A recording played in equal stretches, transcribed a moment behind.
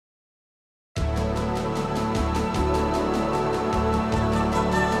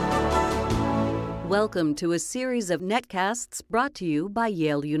Welcome to a series of netcasts brought to you by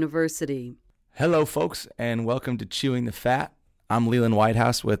Yale University. Hello, folks, and welcome to Chewing the Fat. I'm Leland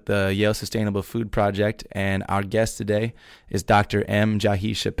Whitehouse with the Yale Sustainable Food Project, and our guest today is Dr. M.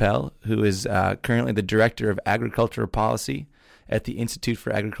 Jahi Chappell, who is currently the Director of Agricultural Policy at the Institute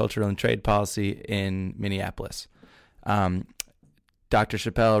for Agricultural and Trade Policy in Minneapolis. Dr.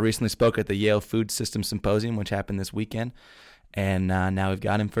 Chappell recently spoke at the Yale Food Systems Symposium, which happened this weekend, and now we've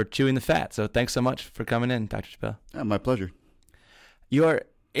got him for Chewing the Fat. So thanks so much for coming in, Dr. Chappell. My pleasure. Your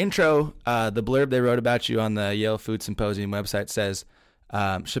intro, the blurb they wrote about you on the Yale Food Symposium website says,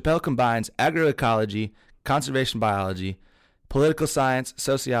 Chappell combines agroecology, conservation biology, political science,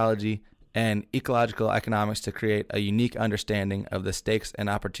 sociology, and ecological economics to create a unique understanding of the stakes and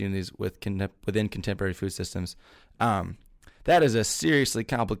opportunities within contemporary food systems. That is a seriously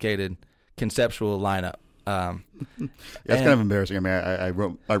complicated conceptual lineup. That's kind of embarrassing. I mean, I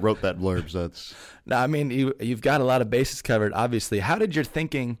wrote that blurb, so it's... No, I mean, you've got a lot of bases covered, obviously. How did your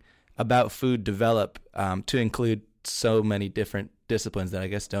thinking about food develop to include so many different disciplines that I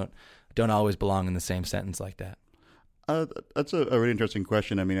guess don't always belong in the same sentence like that? That's a really interesting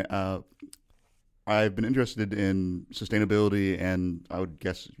question. I mean, I've been interested in sustainability and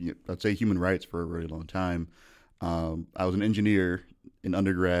I'd say human rights for a really long time. I was an engineer in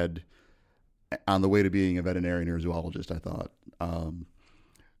undergrad on the way to being a veterinarian or a zoologist, I thought.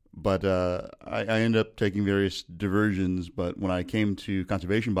 But I ended up taking various diversions. But when I came to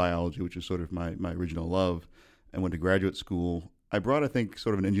conservation biology, which is sort of my original love, and went to graduate school, I brought, I think,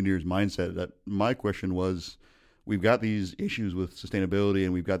 sort of an engineer's mindset. That my question was, we've got these issues with sustainability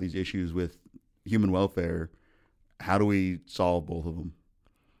and we've got these issues with human welfare. How do we solve both of them?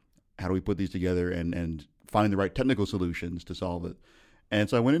 How do we put these together and find the right technical solutions to solve it? And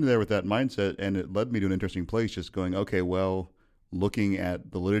so I went into there with that mindset, and it led me to an interesting place, just going, okay, well, looking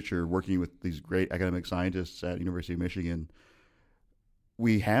at the literature, working with these great academic scientists at University of Michigan,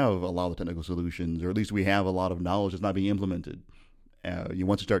 we have a lot of technical solutions, or at least we have a lot of knowledge that's not being implemented.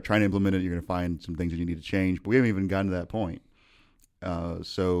 Once you start trying to implement it, you're going to find some things that you need to change, but we haven't even gotten to that point.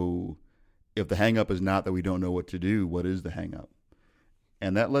 So if the hang-up is not that we don't know what to do, what is the hang-up?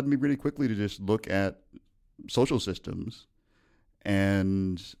 And that led me really quickly to just look at social systems.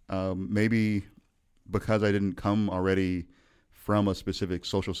 And maybe because I didn't come already from a specific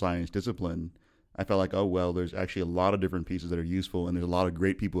social science discipline, I felt like, oh, well, there's actually a lot of different pieces that are useful, and there's a lot of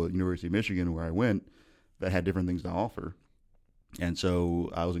great people at University of Michigan where I went that had different things to offer. And so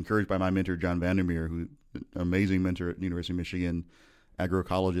I was encouraged by my mentor, John Vandermeer, who's an amazing mentor at University of Michigan,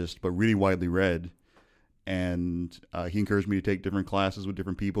 agroecologist, but really widely read. And he encouraged me to take different classes with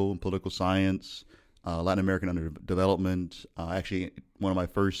different people in political science, Latin American underdevelopment. Actually, one of my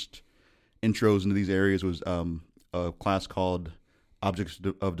first intros into these areas was a class called Objects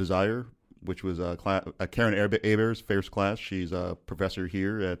of Desire, which was Karen Aber's first class. She's a professor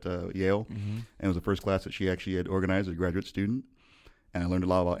here at Yale, and it was the first class that she actually had organized as a graduate student. And I learned a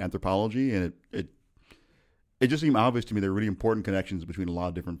lot about anthropology, and it just seemed obvious to me there were really important connections between a lot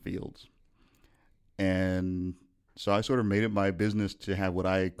of different fields. And so I sort of made it my business to have what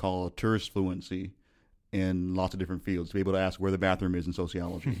I call a tourist fluency in lots of different fields, to be able to ask where the bathroom is in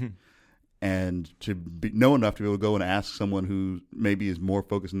sociology, and to know enough to be able to go and ask someone who maybe is more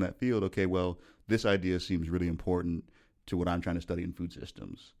focused in that field, okay, well, this idea seems really important to what I'm trying to study in food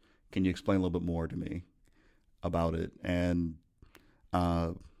systems. Can you explain a little bit more to me about it? And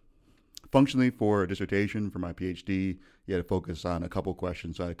functionally, for a dissertation, for my PhD, you had to focus on a couple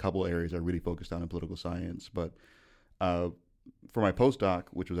questions. So I had a couple areas I really focused on in political science. But for my postdoc,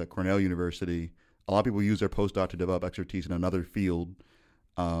 which was at Cornell University, a lot of people use their postdoc to develop expertise in another field.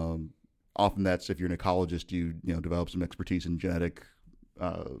 Often that's if you're an ecologist, you develop some expertise in genetic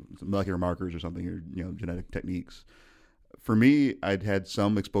molecular markers or something, or genetic techniques. For me, I'd had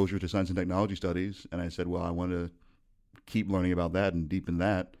some exposure to science and technology studies, and I said, well, I want to keep learning about that and deepen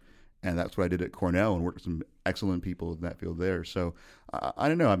that. And that's what I did at Cornell, and worked with some excellent people in that field there. So I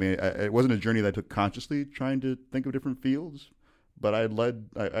don't know. I mean, it wasn't a journey that I took consciously trying to think of different fields, but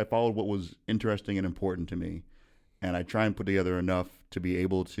I followed what was interesting and important to me. And I try and put together enough to be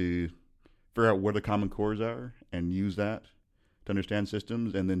able to figure out where the common cores are and use that to understand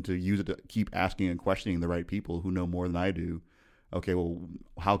systems, and then to use it to keep asking and questioning the right people who know more than I do. Okay, well,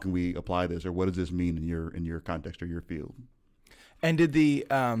 how can we apply this, or what does this mean in your context or your field? And did the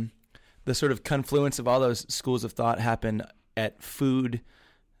sort of confluence of all those schools of thought happen at food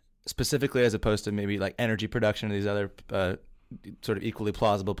specifically, as opposed to maybe like energy production or these other sort of equally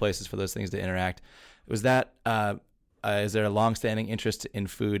plausible places for those things to interact? Was that is there a longstanding interest in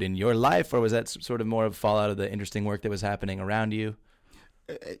food in your life, or was that sort of more of fallout of the interesting work that was happening around you?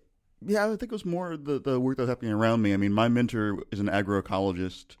 Yeah, I think it was more the work that was happening around me. I mean, my mentor is an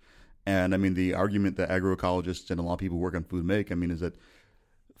agroecologist, and I mean, the argument that agroecologists and a lot of people who work on food make, I mean, is that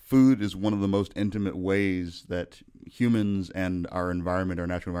food is one of the most intimate ways that humans and our environment, our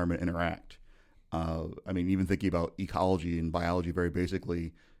natural environment, interact. I mean, even thinking about ecology and biology very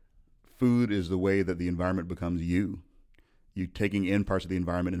basically, food is the way that the environment becomes you. You taking in parts of the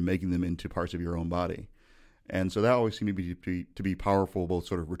environment and making them into parts of your own body. And so that always seemed to be powerful, both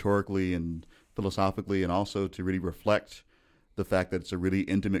sort of rhetorically and philosophically, and also to really reflect the fact that it's a really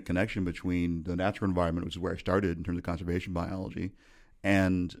intimate connection between the natural environment, which is where I started in terms of conservation biology,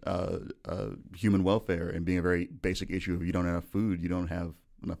 and human welfare, and being a very basic issue. If you don't have enough food, you don't have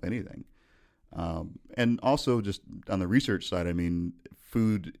enough anything. And also just on the research side, I mean,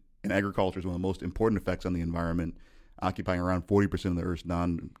 food and agriculture is one of the most important effects on the environment, occupying around 40% of the Earth's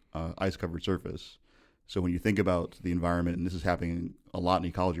non-ice-covered surface. So when you think about the environment, and this is happening a lot in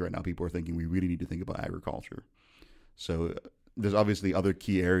ecology right now, people are thinking we really need to think about agriculture. So there's obviously other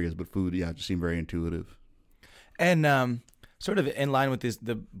key areas, but food, yeah, just seemed very intuitive. And sort of in line with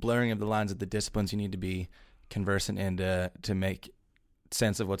the blurring of the lines of the disciplines you need to be conversant in to make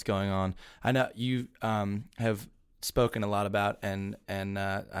sense of what's going on. I know you have spoken a lot about, and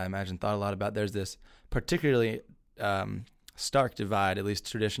I imagine thought a lot about, there's this particularly stark divide, at least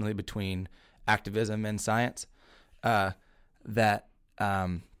traditionally, between activism and science, that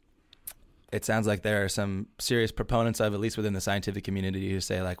it sounds like there are some serious proponents of, at least within the scientific community, who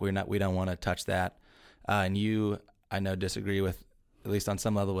say like we don't want to touch that, and you, I know, disagree with, at least on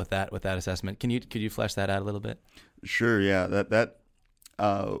some level, with that assessment. Could you flesh that out a little bit? Sure. Yeah. That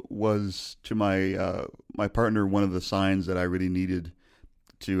was, to my partner, one of the signs that I really needed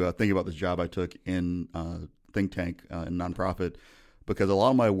to think about this job I took in think tank and nonprofit, because a lot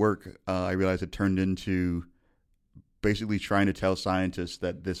of my work, I realized, it turned into basically trying to tell scientists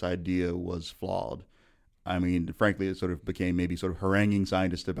that this idea was flawed. I mean, frankly, it sort of became maybe sort of haranguing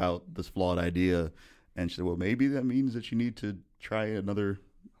scientists about this flawed idea. And she said, well, maybe that means that you need to try another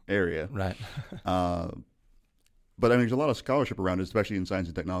area. Right. But I mean, there's a lot of scholarship around it, especially in science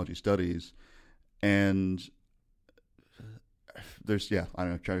and technology studies. And there's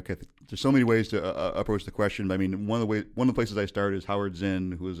so many ways to approach the question. But I mean, one of the places I started is Howard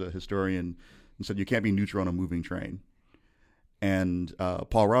Zinn, who is a historian, and said you can't be neutral on a moving train. And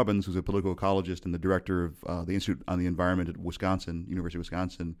Paul Robbins, who's a political ecologist and the director of the Institute on the Environment at University of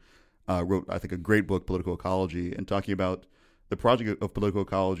Wisconsin, wrote, I think, a great book, Political Ecology, and talking about the project of political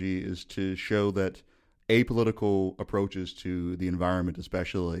ecology is to show that apolitical approaches to the environment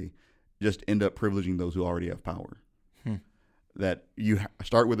especially just end up privileging those who already have power. That you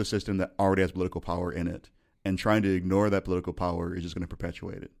start with a system that already has political power in it, and trying to ignore that political power is just going to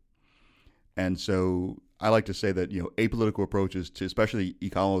perpetuate it. And so I like to say that, apolitical approaches to especially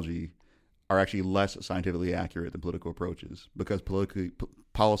ecology are actually less scientifically accurate than political approaches, because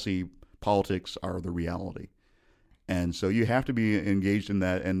politics are the reality. And so you have to be engaged in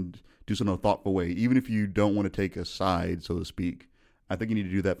that and do so in a thoughtful way, even if you don't want to take a side, so to speak. I think you need to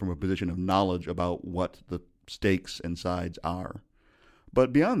do that from a position of knowledge about what the stakes and sides are.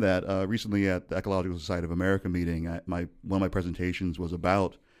 But beyond that, recently at the Ecological Society of America meeting, one of my presentations was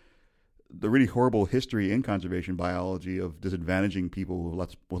about the really horrible history in conservation biology of disadvantaging people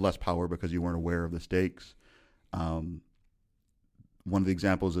with less power because you weren't aware of the stakes. One of the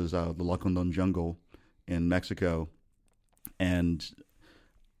examples is the Lacandon jungle in Mexico, and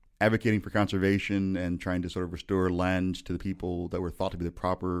advocating for conservation and trying to sort of restore land to the people that were thought to be the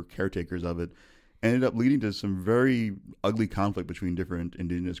proper caretakers of it ended up leading to some very ugly conflict between different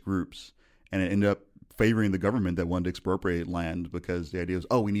indigenous groups. And it ended up favoring the government that wanted to expropriate land, because the idea was,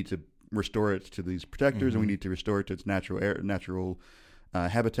 we need to restore it to these protectors, and we need to restore it to its natural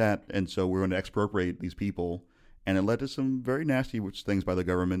habitat. And so we're going to expropriate these people. And it led to some very nasty things by the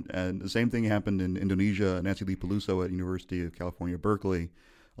government. And the same thing happened in Indonesia. Nancy Lee Peluso at University of California, Berkeley,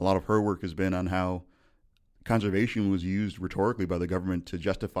 a lot of her work has been on how conservation was used rhetorically by the government to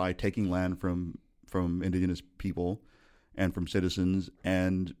justify taking land from indigenous people and from citizens.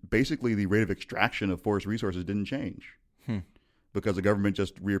 And basically the rate of extraction of forest resources didn't change because the government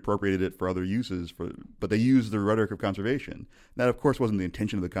just reappropriated it for other uses. But they used the rhetoric of conservation. That, of course, wasn't the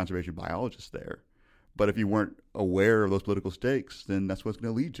intention of the conservation biologists there. But if you weren't aware of those political stakes, then that's what's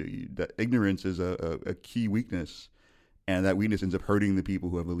going to lead to you. That ignorance is a key weakness, and that weakness ends up hurting the people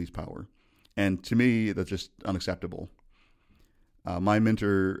who have the least power. And to me, that's just unacceptable. My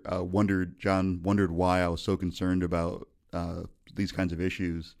mentor, John, wondered why I was so concerned about these kinds of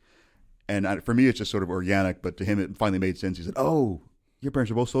issues. And for me, it's just sort of organic, but to him, it finally made sense. He said, your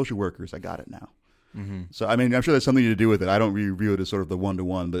parents are both social workers. I got it now. Mm-hmm. So, I mean, I'm sure there's something to do with it. I don't really view it as sort of the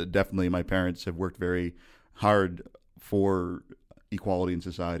one-to-one, but definitely my parents have worked very hard for equality in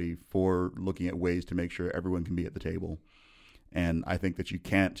society, for looking at ways to make sure everyone can be at the table. And I think that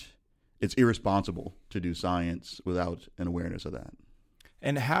it's irresponsible to do science without an awareness of that.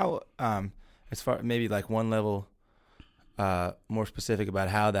 And how, as far maybe like one level more specific about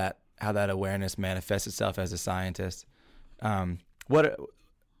how that awareness manifests itself as a scientist, what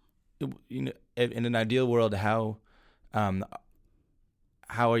in an ideal world, how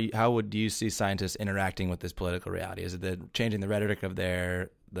would you see scientists interacting with this political reality? Is it changing the rhetoric of the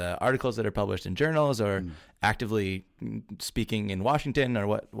articles that are published in journals, or actively speaking in Washington, or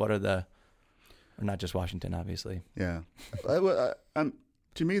what are or not just Washington, obviously? Yeah.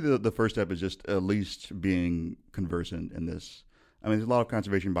 To me, the first step is just at least being conversant in this. I mean, there's a lot of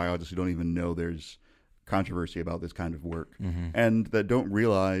conservation biologists who don't even know there's controversy about this kind of work, and that don't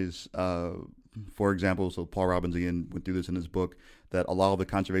realize, for example, so Paul Robbins again went through this in his book, that a lot of the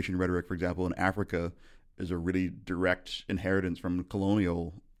conservation rhetoric, for example, in Africa is a really direct inheritance from the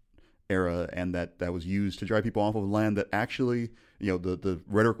colonial era, and that was used to drive people off of land that actually, the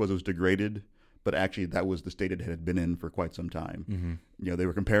rhetoric was it was degraded, but actually that was the state it had been in for quite some time. They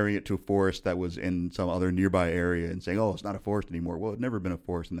were comparing it to a forest that was in some other nearby area and saying, oh, it's not a forest anymore. Well, it never been a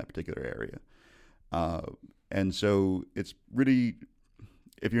forest in that particular area. And so it's really,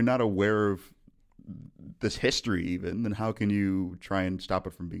 if you're not aware of this history even, then how can you try and stop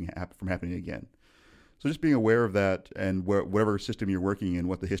it from happening again? So just being aware of that, and whatever system you're working in,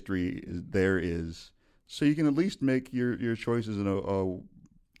 what the history is, so you can at least make your choices in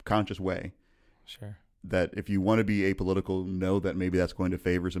a conscious way. Sure. That if you want to be apolitical, know that maybe that's going to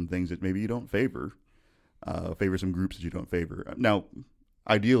favor some things that maybe you don't favor some groups that you don't favor. Now,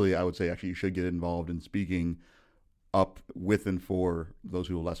 ideally, I would say actually you should get involved in speaking up with and for those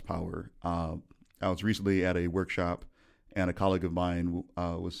who have less power. I was recently at a workshop, and a colleague of mine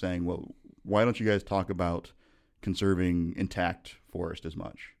was saying, well, why don't you guys talk about conserving intact forest as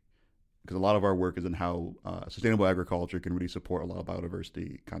much? Because a lot of our work is in how sustainable agriculture can really support a lot of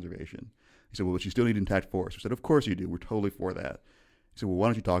biodiversity conservation. He said, well, but you still need intact forests. We said, of course you do. We're totally for that. He said, well, why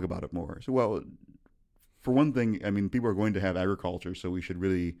don't you talk about it more? I said, well, for one thing, I mean, people are going to have agriculture, so we should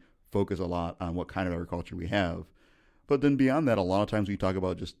really focus a lot on what kind of agriculture we have. But then beyond that, a lot of times we talk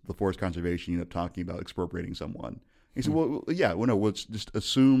about just the forest conservation, you end up talking about expropriating someone. He said, well, yeah, well, no, let's just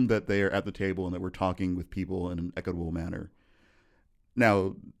assume that they are at the table and that we're talking with people in an equitable manner.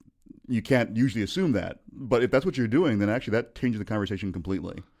 Now, you can't usually assume that, but if that's what you're doing, then actually that changes the conversation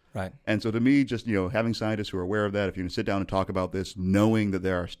completely. Right. And so to me, just, having scientists who are aware of that, if you're going to sit down and talk about this, knowing that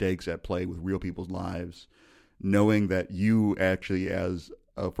there are stakes at play with real people's lives, knowing that you actually, as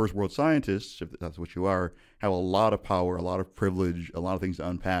a first world scientist, if that's what you are, have a lot of power, a lot of privilege, a lot of things to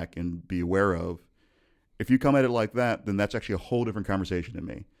unpack and be aware of. If you come at it like that, then that's actually a whole different conversation to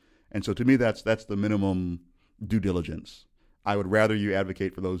me. And so to me, that's the minimum due diligence. I would rather you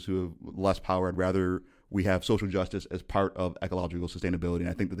advocate for those who have less power. I'd rather we have social justice as part of ecological sustainability, and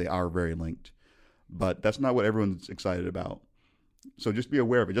I think that they are very linked. But that's not what everyone's excited about. So just be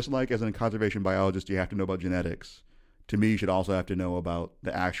aware of it. Just like as a conservation biologist, you have to know about genetics. To me, you should also have to know about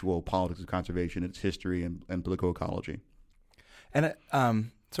the actual politics of conservation, its history, and political ecology. And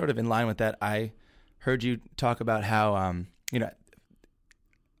sort of in line with that, I heard you talk about how,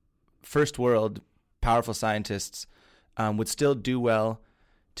 first world powerful scientists would still do well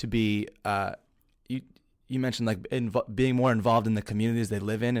to be, you mentioned like being more involved in the communities they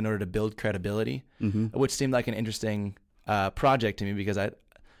live in order to build credibility, which seemed like an interesting project to me, because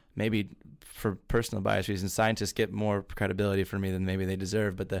maybe for personal bias reasons, scientists get more credibility for me than maybe they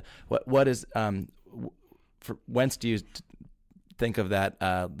deserve. But whence do you think of that,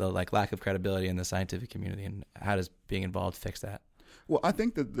 the lack of credibility in the scientific community, and how does being involved fix that? Well, I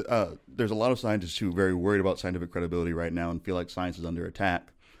think that there's a lot of scientists who are very worried about scientific credibility right now and feel like science is under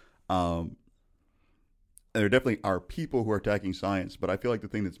attack. There definitely are people who are attacking science, but I feel like the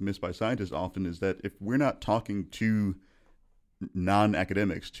thing that's missed by scientists often is that if we're not talking to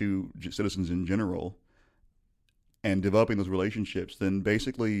non-academics, to citizens in general, and developing those relationships, then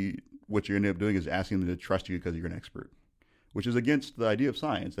basically what you end up doing is asking them to trust you because you're an expert, which is against the idea of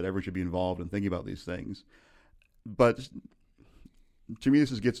science, that everyone should be involved in thinking about these things. But to me,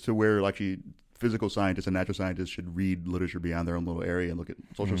 this gets to where actually physical scientists and natural scientists should read literature beyond their own little area and look at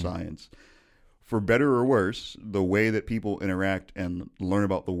social science. For better or worse, the way that people interact and learn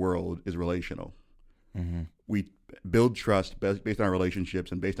about the world is relational. We build trust based on our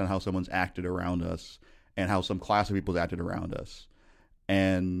relationships and based on how someone's acted around us and how some class of people has acted around us.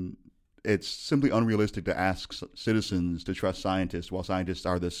 And it's simply unrealistic to ask citizens to trust scientists while scientists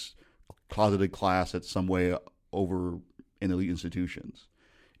are this closeted class that's some way over in elite institutions.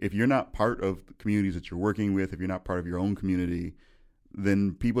 If you're not part of the communities that you're working with, if you're not part of your own community,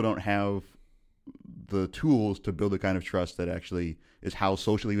 then people don't have the tools to build the kind of trust that actually is how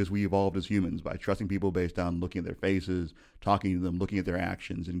socially as we evolved as humans, by trusting people based on looking at their faces, talking to them, looking at their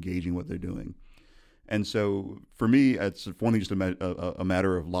actions, engaging what they're doing. And so for me, it's only just a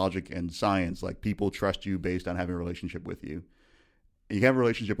matter of logic and science. Like, people trust you based on having a relationship with you. You can have a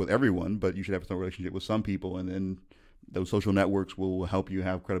relationship with everyone, but you should have some relationship with some people, and then those social networks will help you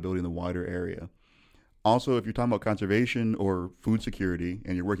have credibility in the wider area. Also, if you're talking about conservation or food security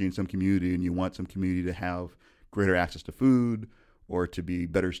and you're working in some community and you want some community to have greater access to food or to be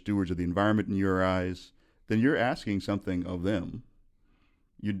better stewards of the environment in your eyes, then you're asking something of them.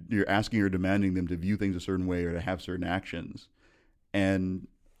 You're asking or demanding them to view things a certain way or to have certain actions. And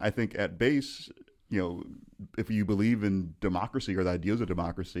I think at base, if you believe in democracy or the ideals of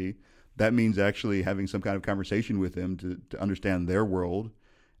democracy, that means actually having some kind of conversation with them to understand their world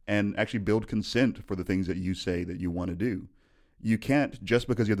and actually build consent for the things that you say that you want to do. You can't, just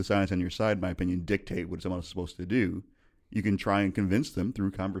because you have the science on your side, in my opinion, dictate what someone is supposed to do. You can try and convince them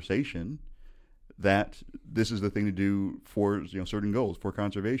through conversation that this is the thing to do for certain goals, for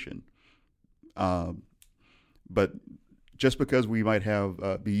conservation. But just because we might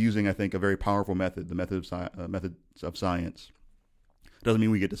have be using, I think, a very powerful method, the methods of science, doesn't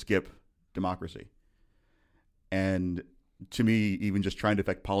mean we get to skip democracy. And to me, even just trying to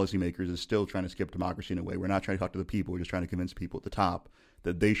affect policymakers is still trying to skip democracy in a way. We're not trying to talk to the people. We're just trying to convince people at the top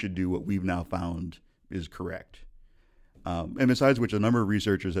that they should do what we've now found is correct. And besides which, a number of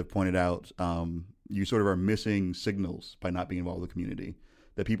researchers have pointed out you sort of are missing signals by not being involved with the community.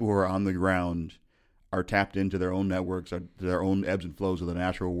 That people who are on the ground are tapped into their own networks, their own ebbs and flows of the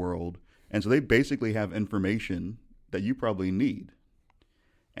natural world. And so they basically have information that you probably need.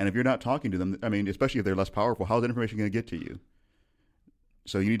 And if you're not talking to them, I mean, especially if they're less powerful, how's that information going to get to you?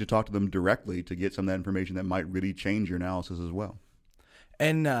 So you need to talk to them directly to get some of that information that might really change your analysis as well.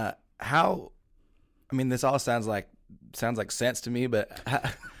 And this all sounds like sense to me, but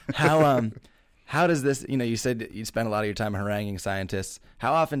how does this, you said you spend a lot of your time haranguing scientists.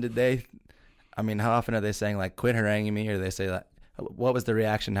 How often are they saying, like, quit haranguing me? Or they say, like, what was the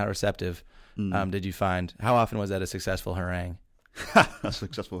reaction? How receptive did you find? How often was that a successful harangue? A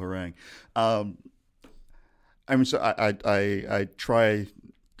successful harangue. I try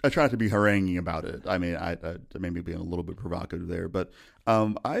not to be haranguing about it. I mean, I maybe being a little bit provocative there, but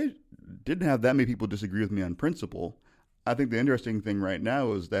I didn't have that many people disagree with me on principle. I think the interesting thing right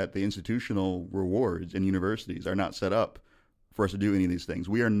now is that the institutional rewards in universities are not set up for us to do any of these things.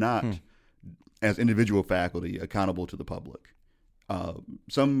 We are not, as individual faculty, accountable to the public.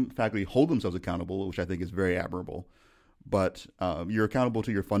 Some faculty hold themselves accountable, which I think is very admirable. But you're accountable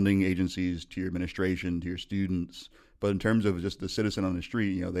to your funding agencies, to your administration, to your students. But in terms of just the citizen on the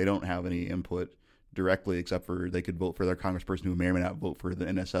street, they don't have any input directly, except for they could vote for their congressperson who may or may not vote for the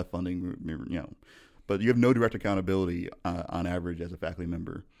NSF funding. But you have no direct accountability on average as a faculty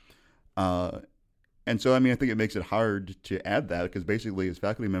member. And so, I think it makes it hard to add that because basically as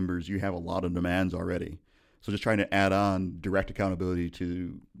faculty members, you have a lot of demands already. So just trying to add on direct accountability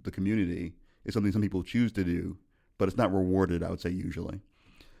to the community is something some people choose to do, but it's not rewarded, I would say, usually.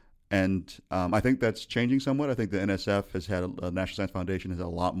 And I think that's changing somewhat. I think the NSF has had, National Science Foundation has had a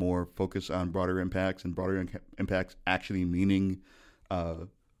lot more focus on broader impacts, and broader impacts actually meaning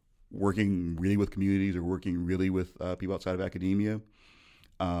working really with communities or working really with people outside of academia.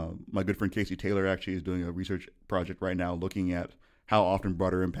 My good friend Casey Taylor actually is doing a research project right now looking at how often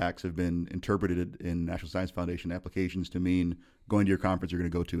broader impacts have been interpreted in National Science Foundation applications to mean going to your conference you're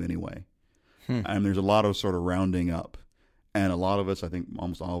going to go to anyway. And there's a lot of sort of rounding up. And a lot of us, I think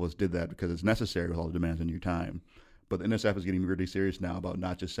almost all of us, did that because it's necessary with all the demands on your time. But the NSF is getting really serious now about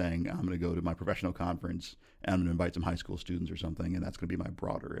not just saying, I'm going to go to my professional conference and I'm going to invite some high school students or something, and that's going to be my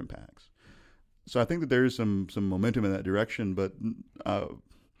broader impacts. So I think that there is some momentum in that direction, but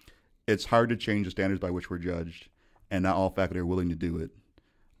it's hard to change the standards by which we're judged, and not all faculty are willing to do it.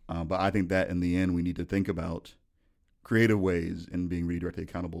 But I think that in the end, we need to think about creative ways in being really directly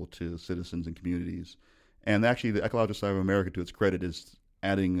accountable to citizens and communities. And actually, the Ecological Society of America, to its credit, is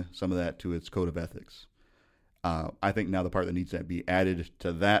adding some of that to its code of ethics. I think now the part that needs to be added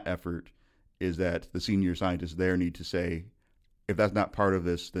to that effort is that the senior scientists there need to say, if that's not part of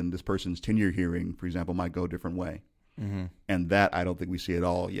this, then this person's tenure hearing, for example, might go a different way. Mm-hmm. And that I don't think we see at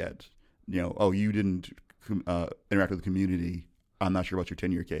all yet. You didn't interact with the community. I'm not sure about your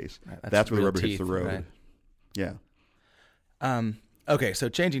tenure case. Right, that's where the rubber hits the road. Right? Yeah. Okay, so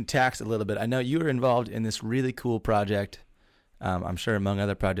changing tacks a little bit. I know you were involved in this really cool project I'm sure among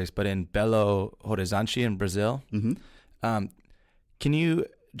other projects, but in Belo Horizonte in Brazil. Mm-hmm. Can you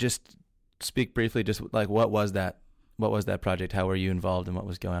just speak briefly, just like what was that project? How were you involved and what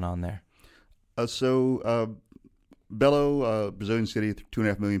was going on there? Belo, Brazilian city,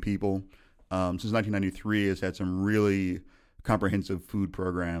 2.5 million people. Since 1993, has had some really comprehensive food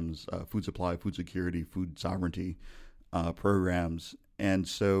programs, food supply, food security, food sovereignty programs. And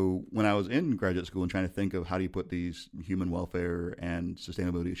so when I was in graduate school and trying to think of how do you put these human welfare and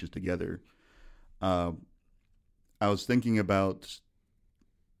sustainability issues together, I was thinking about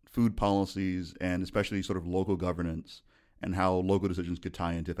food policies and especially sort of local governance and how local decisions could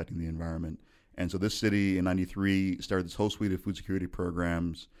tie into affecting the environment. And so this city in 93 started this whole suite of food security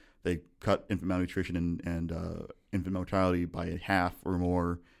programs. They cut infant malnutrition and infant mortality by half or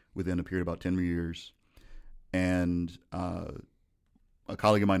more within a period of about 10 years. And a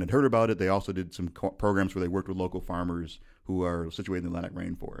colleague of mine had heard about it. They also did some programs where they worked with local farmers who are situated in the Atlantic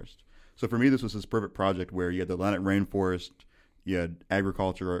rainforest. So for me, this was this perfect project where you had the Atlantic rainforest, you had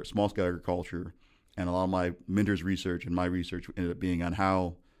agriculture, small-scale agriculture, and a lot of my mentor's research and my research ended up being on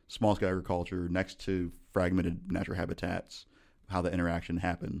how small-scale agriculture next to fragmented natural habitats, how the interaction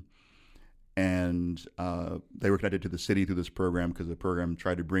happened. And they were connected to the city through this program because the program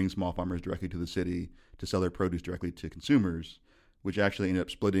tried to bring small farmers directly to the city to sell their produce directly to consumers, which actually ended up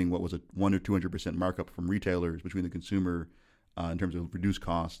splitting what was a 100 or 200% markup from retailers between the consumer in terms of reduced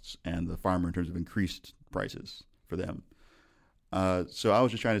costs and the farmer in terms of increased prices for them. So I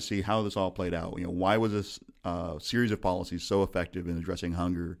was just trying to see how this all played out. Why was this series of policies so effective in addressing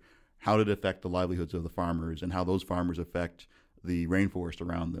hunger? How did it affect the livelihoods of the farmers and how those farmers affect the rainforest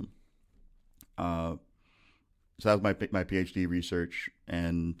around them? So that was my PhD research,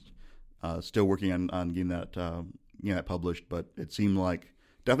 and still working on getting that published. But it seemed like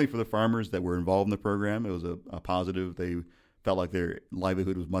definitely for the farmers that were involved in the program, it was a positive. They felt like their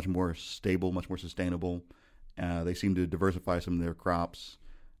livelihood was much more stable, much more sustainable. They seemed to diversify some of their crops.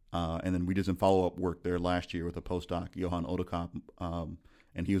 And then we did some follow-up work there last year with a postdoc, Johan Odekop,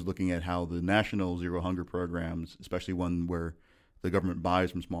 and he was looking at how the national zero hunger programs, especially one where the government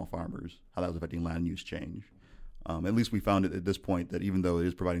buys from small farmers, how that was affecting land use change. At least we found it at this point that even though it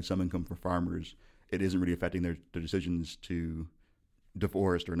is providing some income for farmers, it isn't really affecting their decisions to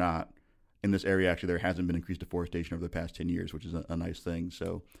deforest or not. In this area, actually, there hasn't been increased deforestation over the past 10 years, which is a nice thing.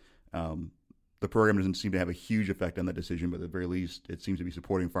 So the program doesn't seem to have a huge effect on that decision, but at the very least, it seems to be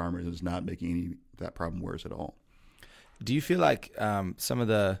supporting farmers and is not making that problem worse at all. Do you feel like some of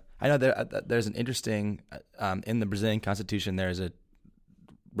the – I know there's an interesting in the Brazilian Constitution, there's a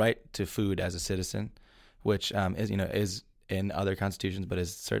right to food as a citizen, which is in other constitutions, but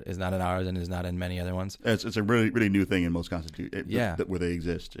is not in ours and is not in many other ones. It's a really, really new thing in most constitutions where they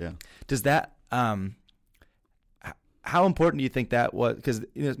exist, yeah. Does that how important do you think that was? Because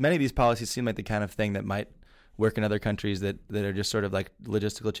many of these policies seem like the kind of thing that might work in other countries that are just sort of like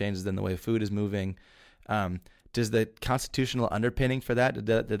logistical changes in the way food is moving. Does the constitutional underpinning for that,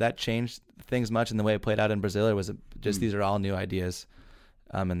 did that change things much in the way it played out in Brazil, or was it just these are all new ideas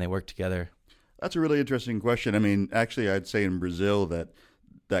and they work together? That's a really interesting question. I mean, actually, I'd say in Brazil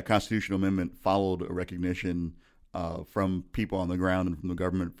that constitutional amendment followed a recognition from people on the ground and from the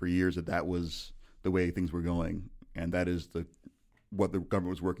government for years that was the way things were going, and that is what the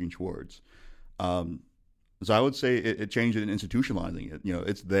government was working towards. So I would say it changed it in institutionalizing it.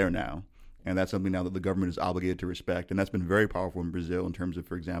 It's there now. And that's something now that the government is obligated to respect. And that's been very powerful in Brazil in terms of,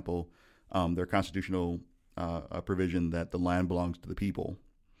 for example, their constitutional provision that the land belongs to the people.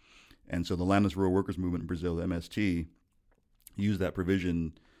 And so the Landless Rural Workers Movement in Brazil, the MST, used that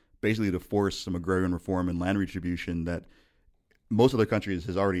provision basically to force some agrarian reform and land redistribution that most other countries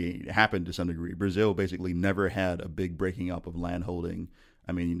has already happened to some degree. Brazil basically never had a big breaking up of land holding.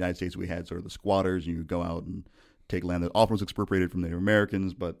 I mean, in the United States, we had sort of the squatters, and you would go out and take land that often was expropriated from Native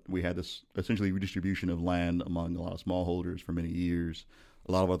Americans, but we had this essentially redistribution of land among a lot of smallholders for many years.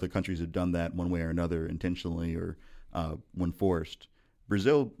 A lot of other countries have done that one way or another, intentionally or when forced.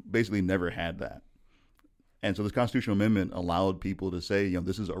 Brazil basically never had that. And so this constitutional amendment allowed people to say,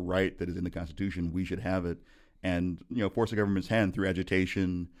 this is a right that is in the Constitution, we should have it, and force the government's hand through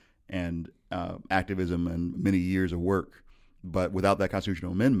agitation and activism and many years of work. But without that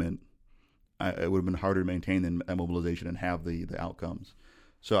constitutional amendment, it would have been harder to maintain that mobilization and have the outcomes.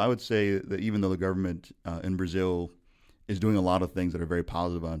 So I would say that even though the government in Brazil is doing a lot of things that are very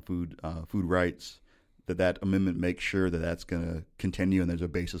positive on food rights, that amendment makes sure that that's going to continue and there's a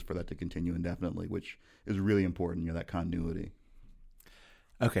basis for that to continue indefinitely, which is really important, that continuity.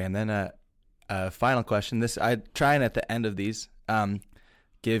 Okay, and then a final question. I try and at the end of these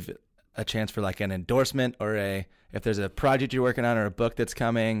give a chance for like an endorsement or if there's a project you're working on or a book that's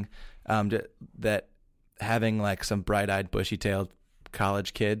coming, that having like some bright-eyed, bushy-tailed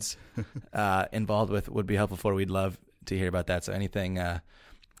college kids involved with would be helpful for. We'd love to hear about that. So anything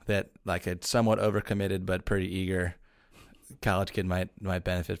that like a somewhat overcommitted but pretty eager college kid might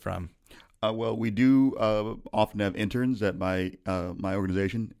benefit from. Well, we do often have interns at my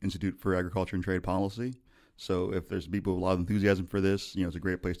organization, Institute for Agriculture and Trade Policy. So if there's people with a lot of enthusiasm for this, it's a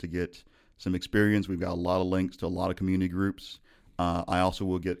great place to get some experience. We've got a lot of links to a lot of community groups. I also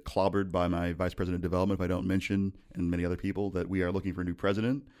will get clobbered by my vice president of development if I don't mention, and many other people, that we are looking for a new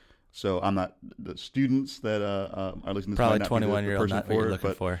president. So I'm not the students that are listening to this. Probably might not be the 21-year-old, person not what you're looking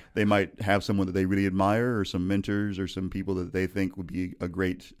but for. They might have someone that they really admire, or some mentors, or some people that they think would be a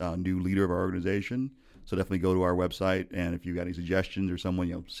great new leader of our organization. So definitely go to our website, and if you've got any suggestions or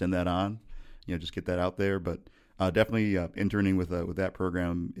someone, send that on. Just get that out there. But definitely interning with that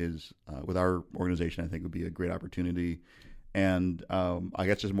program is with our organization, I think would be a great opportunity. And I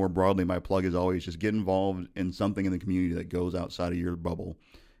guess just more broadly, my plug is always just get involved in something in the community that goes outside of your bubble.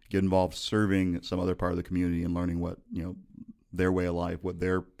 Get involved serving some other part of the community and learning what, their way of life, what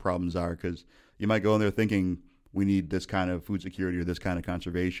their problems are. Because you might go in there thinking we need this kind of food security or this kind of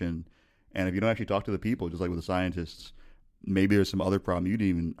conservation. And if you don't actually talk to the people, just like with the scientists, maybe there's some other problem you didn't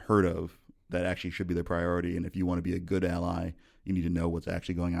even heard of that actually should be the priority. And if you want to be a good ally, you need to know what's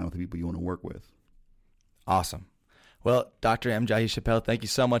actually going on with the people you want to work with. Awesome. Well, Dr. M. Jahi Chappell, thank you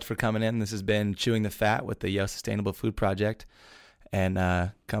so much for coming in. This has been Chewing the Fat with the Yale Sustainable Food Project. And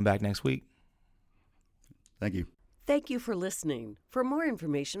come back next week. Thank you. Thank you for listening. For more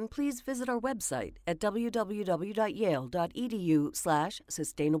information, please visit our website at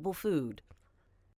www.yale.edu/sustainablefood.